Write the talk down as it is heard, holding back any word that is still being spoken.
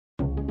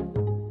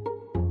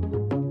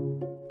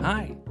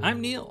Hi,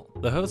 I'm Neil,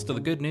 the host of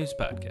the Good News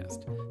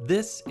Podcast.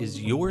 This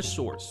is your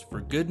source for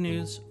good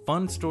news,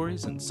 fun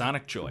stories, and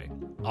sonic joy.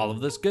 All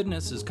of this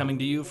goodness is coming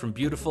to you from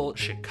beautiful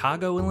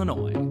Chicago,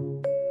 Illinois.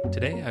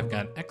 Today I've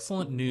got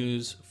excellent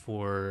news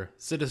for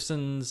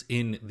citizens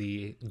in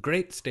the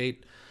great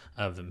state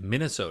of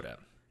Minnesota.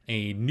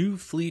 A new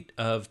fleet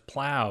of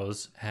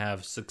plows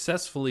have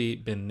successfully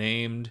been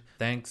named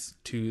thanks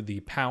to the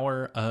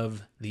power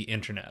of the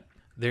internet.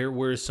 There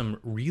were some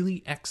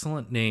really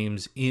excellent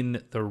names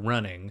in the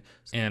running,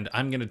 and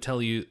I'm going to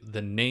tell you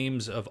the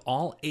names of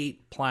all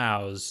 8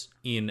 plows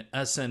in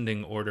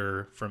ascending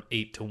order from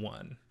 8 to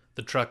 1.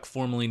 The truck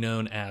formerly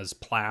known as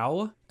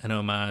Plow, an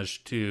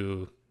homage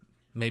to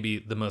maybe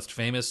the most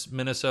famous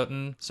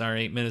Minnesotan,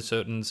 sorry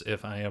Minnesotans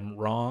if I am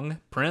wrong,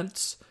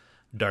 Prince,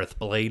 Darth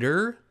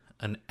Blader,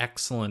 an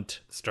excellent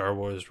Star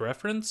Wars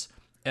reference,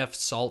 F.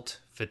 Salt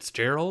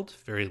Fitzgerald,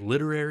 very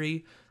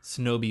literary,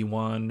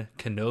 Snoby-Wan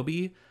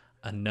Kenobi,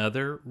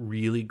 another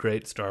really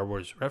great Star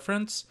Wars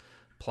reference,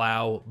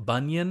 Plow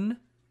Bunyan,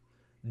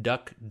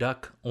 Duck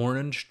Duck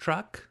Orange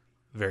Truck,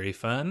 very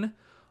fun,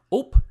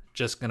 Oop,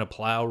 just gonna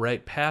plow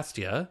right past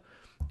ya,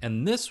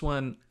 and this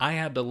one I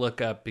had to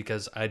look up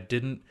because I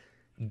didn't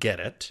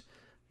get it,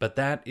 but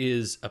that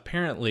is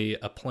apparently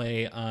a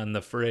play on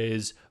the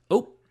phrase,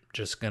 Oop,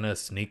 just gonna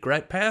sneak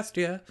right past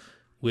ya,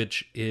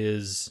 which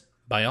is,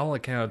 by all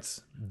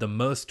accounts, the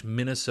most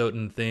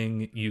Minnesotan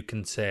thing you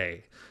can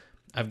say.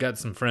 I've got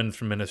some friends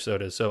from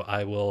Minnesota, so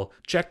I will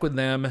check with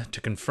them to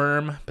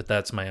confirm, but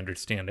that's my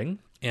understanding.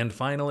 And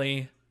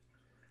finally,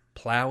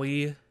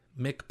 Plowy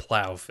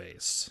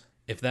McPlowface.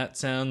 If that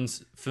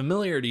sounds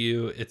familiar to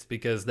you, it's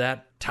because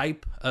that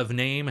type of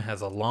name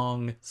has a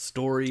long,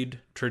 storied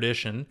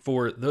tradition.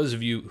 For those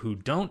of you who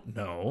don't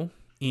know,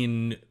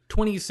 in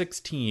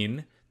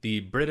 2016,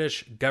 the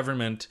British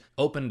government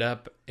opened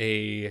up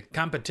a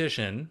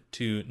competition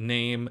to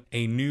name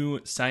a new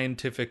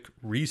scientific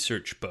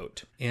research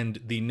boat. And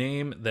the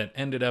name that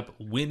ended up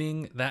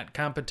winning that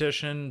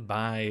competition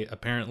by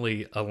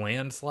apparently a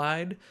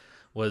landslide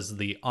was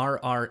the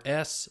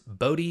RRS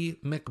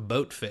Boaty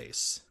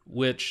McBoatface,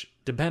 which,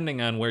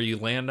 depending on where you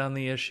land on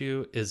the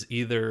issue, is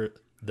either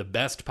the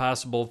best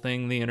possible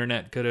thing the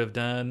internet could have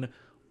done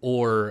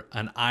or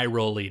an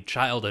eye-rolly,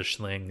 childish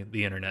thing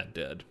the internet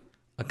did.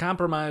 A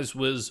compromise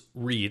was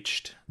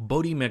reached.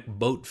 Boaty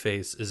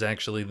McBoatface is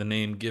actually the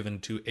name given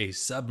to a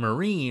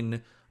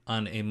submarine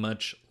on a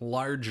much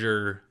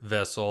larger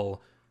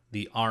vessel,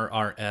 the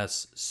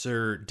RRS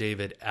Sir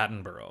David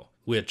Attenborough,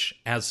 which,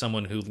 as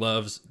someone who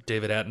loves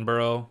David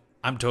Attenborough,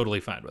 I'm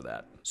totally fine with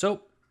that.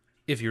 So,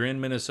 if you're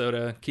in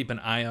Minnesota, keep an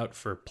eye out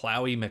for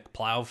Plowy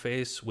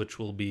McPlowface, which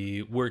will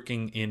be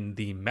working in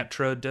the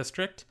Metro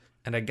District.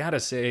 And I gotta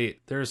say,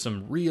 there are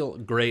some real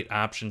great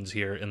options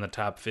here in the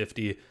top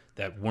 50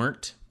 that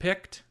weren't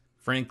picked.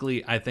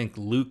 Frankly, I think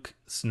Luke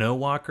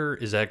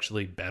Snowwalker is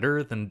actually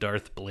better than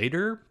Darth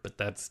Blader, but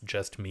that's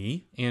just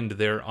me. And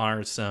there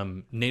are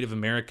some Native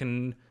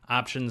American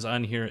options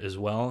on here as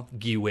well.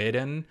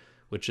 Giweden,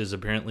 which is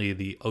apparently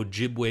the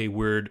Ojibwe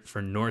word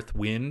for north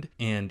wind,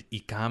 and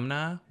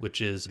Ikamna, which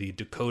is the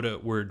Dakota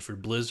word for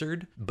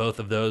blizzard. Both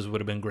of those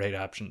would have been great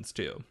options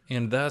too.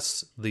 And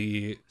thus,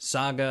 the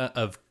saga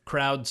of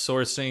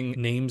crowdsourcing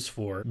names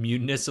for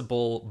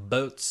municipal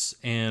boats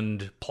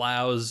and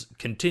plows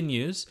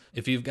continues.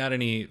 If you've got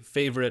any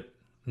favorite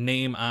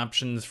name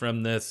options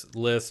from this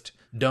list,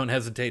 don't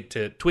hesitate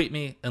to tweet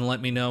me and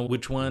let me know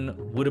which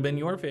one would have been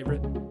your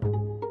favorite.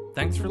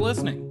 Thanks for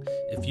listening.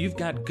 If you've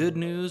got good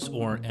news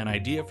or an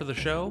idea for the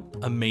show,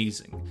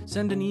 amazing.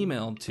 Send an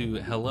email to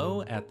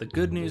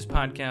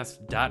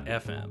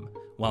hello@thegoodnewspodcast.fm.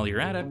 While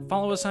you're at it,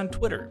 follow us on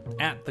Twitter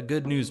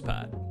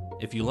 @thegoodnewspod.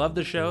 If you love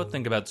the show,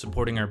 think about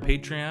supporting our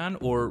Patreon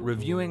or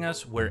reviewing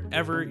us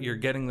wherever you're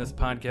getting this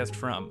podcast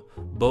from.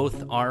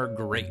 Both are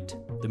great.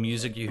 The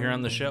music you hear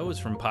on the show is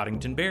from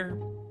Poddington Bear.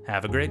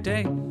 Have a great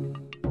day.